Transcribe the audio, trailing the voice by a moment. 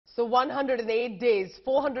So 108 days,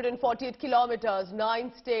 448 kilometers,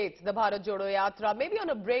 9 states, the Bharat Jodo Yatra may be on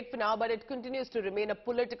a break for now, but it continues to remain a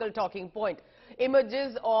political talking point.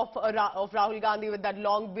 Images of Rahul Gandhi with that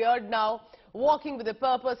long beard now, walking with a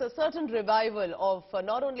purpose, a certain revival of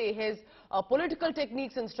not only his political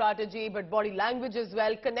techniques and strategy, but body language as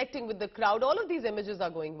well, connecting with the crowd. All of these images are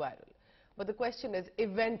going viral. But the question is,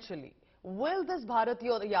 eventually, will this Bharat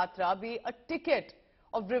Jodo Yatra be a ticket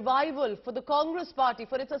of revival for the Congress party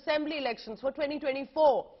for its assembly elections for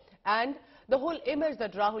 2024? And the whole image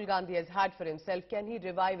that Rahul Gandhi has had for himself, can he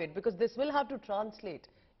revive it? Because this will have to translate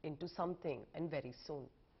into something, and very soon.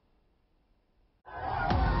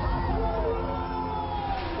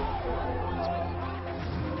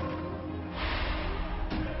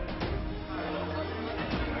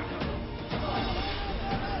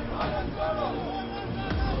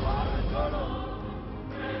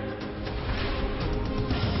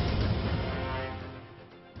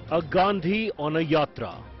 A Gandhi on a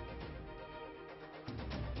Yatra.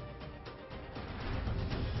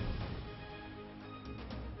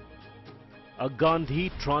 A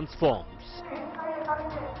Gandhi transforms.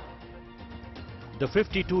 The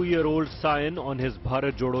 52-year-old scion on his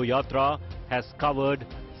Bharat Jodo Yatra has covered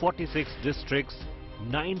 46 districts,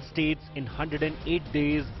 9 states in 108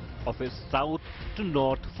 days of his south to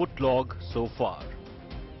north footlog so far.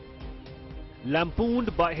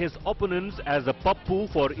 Lampooned by his opponents as a Pappu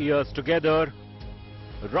for years together,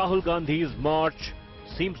 Rahul Gandhi's march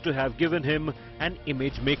seems to have given him an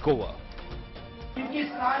image makeover. इनकी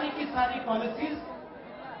सारी policies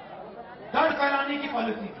डर फैलाने की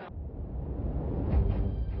policy.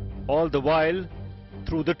 All the while,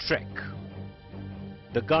 through the trek,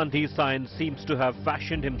 the Gandhi scion seems to have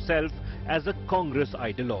fashioned himself as a Congress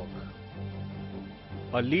ideologue,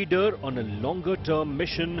 a leader on a longer-term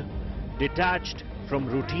mission detached from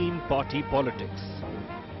routine party politics.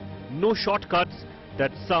 No shortcuts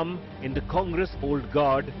that some in the Congress old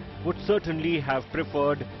guard would certainly have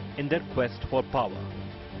preferred in their quest for power.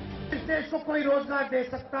 इस देश को कोई रोजगार दे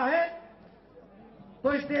सकता है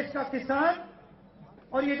तो इस देश का किसान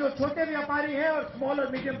और ये जो छोटे व्यापारी हैं और स्मॉल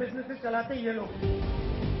और मीडियम बिजनेसेस चलाते हैं ये लोग.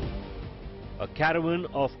 A caravan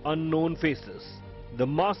of unknown faces, the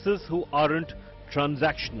masses who aren't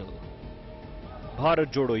transactional.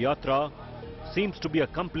 Bharat Jodo Yatra seems to be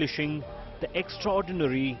accomplishing the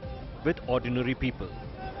extraordinary with ordinary people.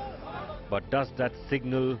 But does that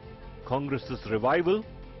signal Congress's revival?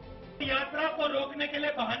 यात्रा को रोकने के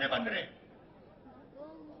लिए बहाने बन रहे हैं.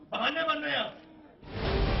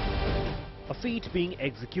 A feat being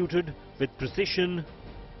executed with precision,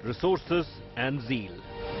 resources and zeal.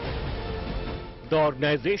 The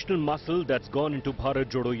organizational muscle that's gone into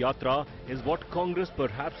Bharat Jodo Yatra is what Congress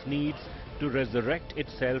perhaps needs to resurrect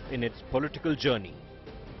itself in its political journey,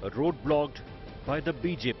 a road blocked by the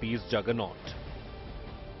BJP's juggernaut.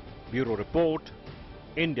 Bureau Report,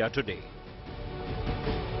 India Today.